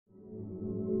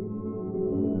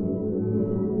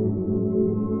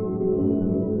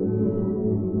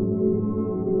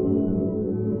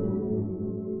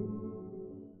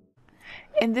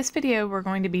In this video, we're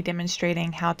going to be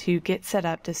demonstrating how to get set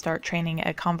up to start training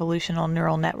a convolutional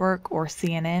neural network, or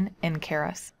CNN, in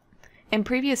Keras. In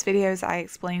previous videos, I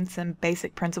explained some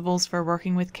basic principles for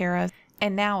working with Keras,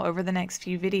 and now over the next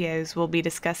few videos, we'll be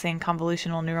discussing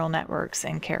convolutional neural networks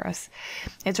in Keras.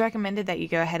 It's recommended that you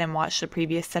go ahead and watch the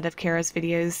previous set of Keras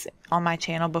videos on my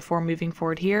channel before moving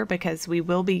forward here, because we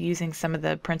will be using some of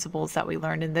the principles that we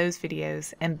learned in those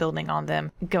videos and building on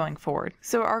them going forward.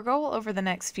 So our goal over the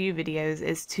next few videos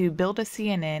is to build a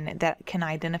CNN that can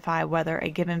identify whether a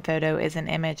given photo is an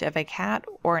image of a cat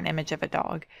or an image of a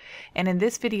dog. And in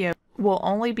this video, we'll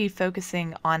only be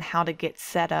focusing on how to get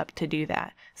set up to do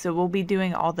that. So we'll be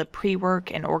doing all the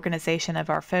pre-work and organization of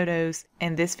our photos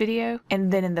in this video,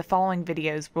 and then in the following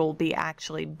videos we'll be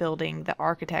actually building the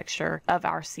architecture of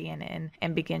our CNN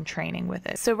and begin training with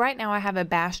it. So right now I have a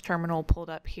bash terminal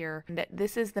pulled up here, and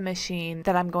this is the machine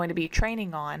that I'm going to be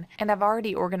training on, and I've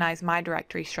already organized my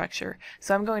directory structure.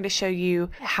 So I'm going to show you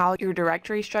how your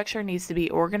directory structure needs to be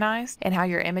organized and how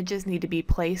your images need to be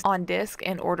placed on disk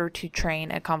in order to train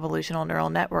a convolutional neural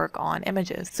network on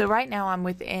images. So right now I'm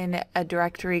within a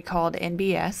directory called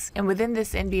NBS, and within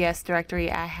this NBS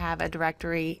directory I have a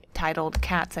directory titled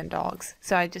cats and dogs.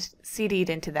 So I just CD'd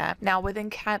into that. Now within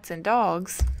cats and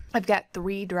dogs I've got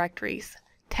three directories: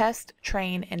 test,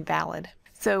 train, and valid.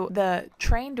 So the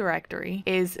train directory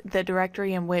is the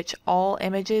directory in which all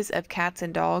images of cats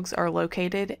and dogs are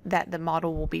located that the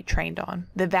model will be trained on.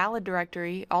 The valid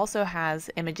directory also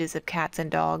has images of cats and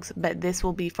dogs, but this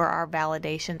will be for our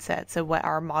validation set, so what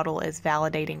our model is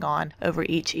validating on over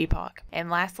each epoch. And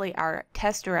lastly, our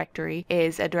test directory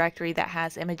is a directory that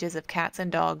has images of cats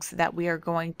and dogs that we are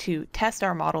going to test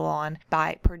our model on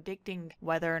by predicting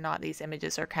whether or not these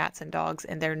images are cats and dogs,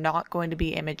 and they're not going to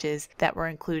be images that were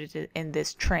included in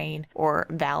this train or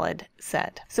valid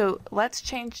set. So let's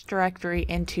change directory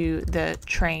into the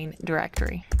train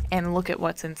directory and look at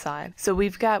what's inside. So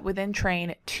we've got within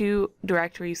train two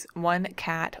directories, one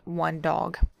cat, one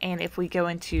dog. And if we go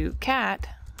into cat,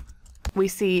 we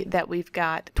see that we've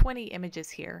got 20 images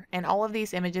here, and all of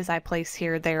these images I place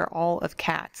here, they're all of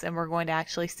cats, and we're going to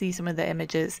actually see some of the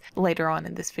images later on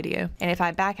in this video. And if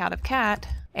I back out of cat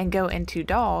and go into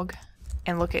dog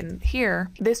and look in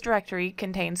here, this directory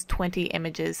contains 20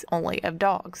 images only of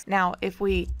dogs. Now if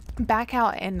we back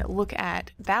out and look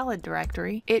at valid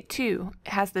directory, it too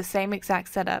has the same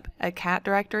exact setup, a cat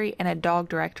directory and a dog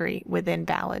directory within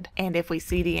valid. And if we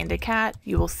CD into cat,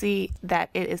 you will see that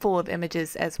it is full of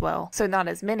images as well. So not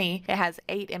as many, it has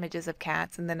 8 images of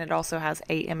cats, and then it also has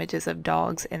 8 images of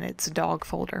dogs in its dog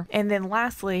folder. And then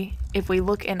lastly, if we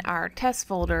look in our test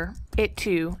folder, it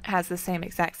too has the same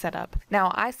exact setup.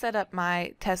 Now I set up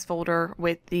my test folder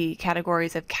with the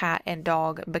categories of cat and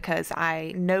dog because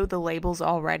I know the labels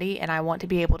already, and I want to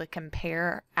be able to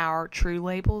compare our true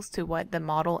labels to what the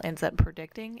model ends up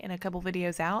predicting in a couple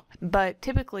videos out. But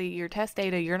typically your test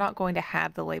data you're not going to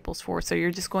have the labels for, so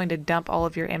you're just going to dump all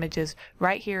of your images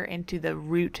right here into the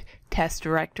root test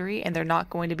directory, and they're not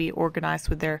going to be organized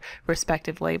with their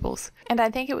respective labels. And I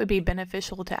think it would be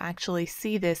beneficial to actually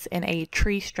see this in a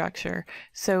tree structure.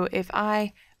 So if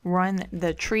I run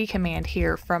the tree command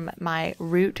here from my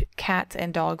root cats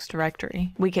and dogs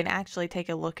directory, we can actually take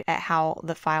a look at how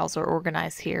the files are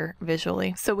organized here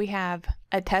visually. So we have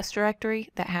a test directory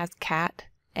that has cat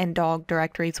and dog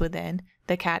directories within.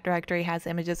 The cat directory has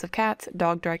images of cats,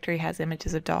 dog directory has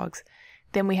images of dogs.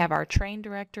 Then we have our train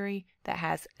directory that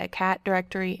has a cat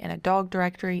directory and a dog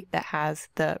directory that has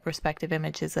the respective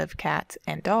images of cats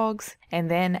and dogs. And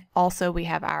then also we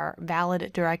have our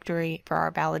valid directory for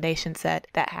our validation set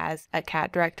that has a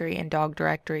cat directory and dog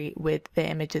directory with the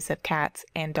images of cats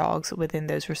and dogs within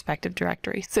those respective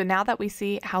directories. So now that we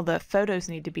see how the photos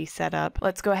need to be set up,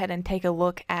 let's go ahead and take a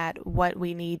look at what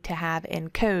we need to have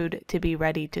in code to be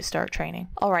ready to start training.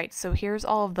 Alright, so here's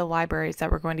all of the libraries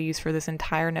that we're going to use for this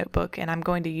entire notebook, and I'm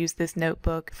going to use this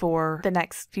notebook for the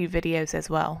next few videos as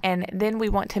well. And then we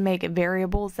want to make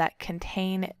variables that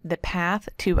contain the path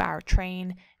to our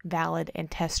train, valid, and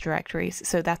test directories.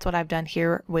 So that's what I've done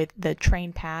here with the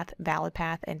train path, valid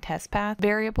path, and test path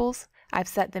variables. I've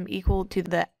set them equal to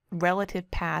the relative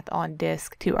path on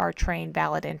disk to our train,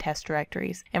 valid, and test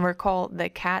directories. And recall the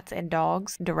cats and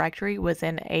dogs directory was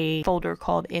in a folder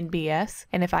called NBS,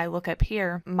 and if I look up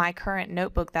here, my current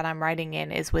notebook that I'm writing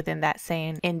in is within that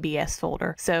same NBS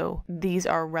folder. So these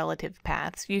are relative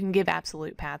paths. You can give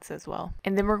absolute paths as well.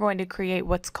 And then we're going to create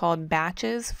what's called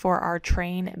batches for our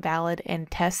train, valid,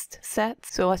 and test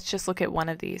sets. So let's just look at one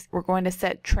of these. We're going to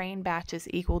set train batches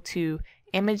equal to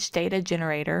image data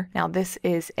generator. Now this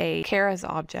is a Keras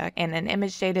object, and an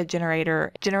image data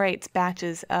generator generates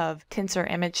batches of tensor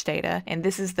image data, and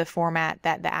this is the format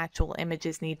that the actual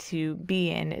images need to be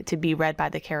in to be read by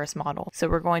the Keras model. So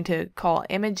we're going to call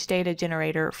image data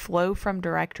generator flow from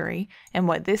directory, and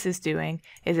what this is doing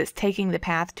is it's taking the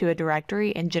path to a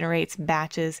directory and generates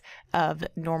batches of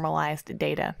normalized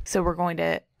data. So we're going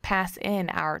to pass in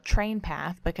our train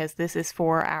path, because this is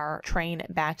for our train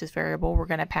batches variable. We're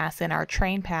going to pass in our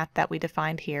train path that we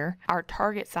defined here, our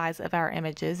target size of our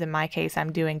images. In my case,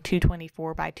 I'm doing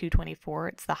 224 by 224.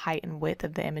 It's the height and width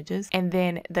of the images. And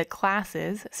then the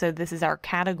classes, so this is our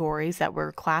categories that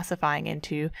we're classifying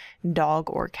into,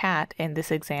 dog or cat in this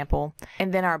example.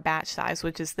 And then our batch size,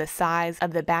 which is the size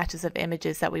of the batches of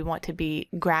images that we want to be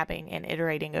grabbing and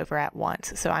iterating over at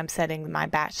once. So I'm setting my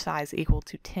batch size equal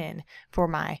to 10 for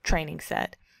my training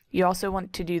set. You also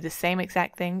want to do the same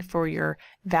exact thing for your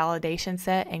validation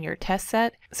set and your test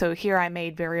set. So here I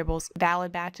made variables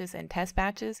valid batches and test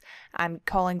batches. I'm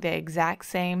calling the exact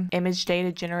same image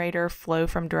data generator flow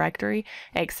from directory,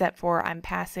 except for I'm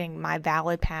passing my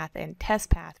valid path and test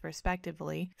path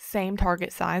respectively. Same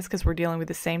target size, because we're dealing with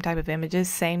the same type of images,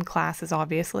 same classes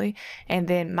obviously. And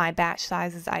then my batch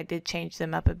sizes, I did change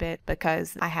them up a bit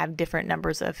because I have different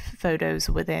numbers of photos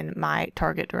within my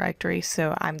target directory.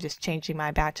 So I'm just changing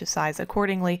my batch size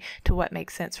accordingly to what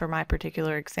makes sense for my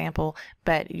particular example,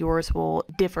 but yours will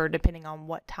differ depending on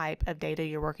what type of data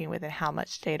you're working with and how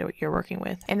much data you're working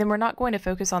with. And then we're not going to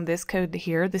focus on this code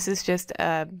here. This is just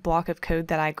a block of code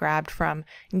that I grabbed from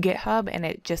GitHub, and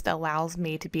it just allows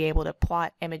me to be able to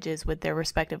plot images with their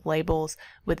respective labels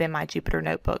within my Jupyter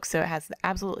notebook. So it has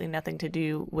absolutely nothing to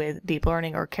do with deep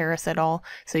learning or Keras at all.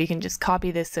 So you can just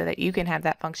copy this so that you can have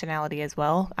that functionality as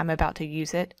well. I'm about to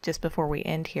use it just before we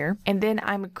end here. And then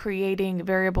I'm creating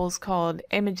variables called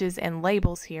images and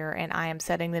labels here, and I am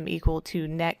setting them equal to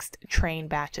next train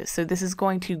batches. So this is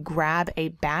going to grab a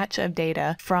batch of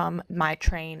data from my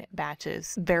train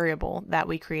batches variable that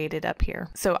we created up here.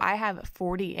 So I have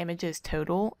 40 images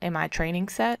total in my training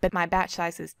set, but my batch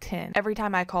size is 10. Every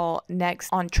time I call next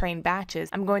on train batches,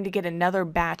 I'm going to get another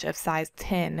batch of size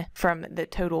 10 from the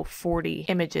total 40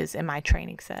 images in my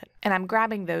training set. And I'm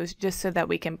grabbing those just so that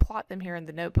we can plot them here in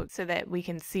the notebook so that we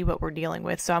can see what we're dealing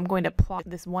with. So I'm going to plot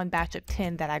this one batch of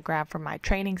 10 that I grabbed from my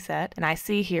training set, and I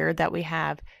see here that we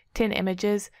have 10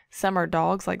 images. Some are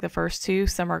dogs like the first two,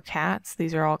 some are cats.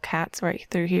 These are all cats right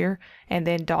through here, and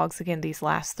then dogs again, these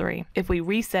last three. If we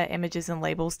reset images and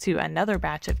labels to another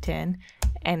batch of 10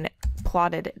 and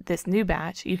plotted this new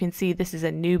batch, you can see this is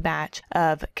a new batch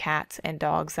of cats and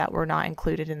dogs that were not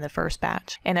included in the first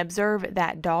batch. And observe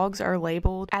that dogs are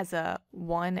labeled as a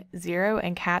 1, 0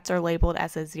 and cats are labeled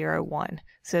as a 0, 1.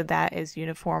 So that is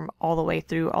uniform all the way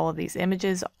through all of these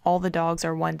images. All the dogs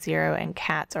are 1, 0 and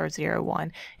cats are 0,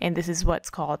 1. And this is what's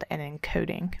called an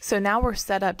encoding. So now we're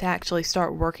set up to actually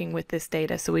start working with this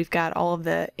data. So we've got all of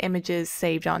the images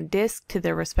saved on disk to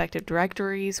their respective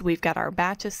directories. We've got our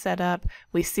batches set up.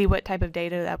 We see what type of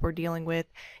data that we're dealing with.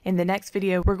 In the next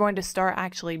video, we're going to start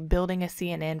actually building a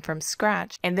CNN from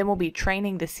scratch, and then we'll be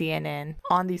training the CNN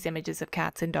on these images of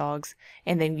cats and dogs,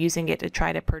 and then using it to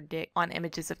try to predict on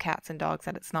images of cats and dogs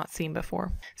that it's not seen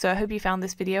before. So I hope you found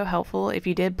this video helpful. If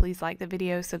you did, please like the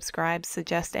video, subscribe,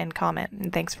 suggest, and comment.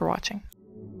 And thanks for watching.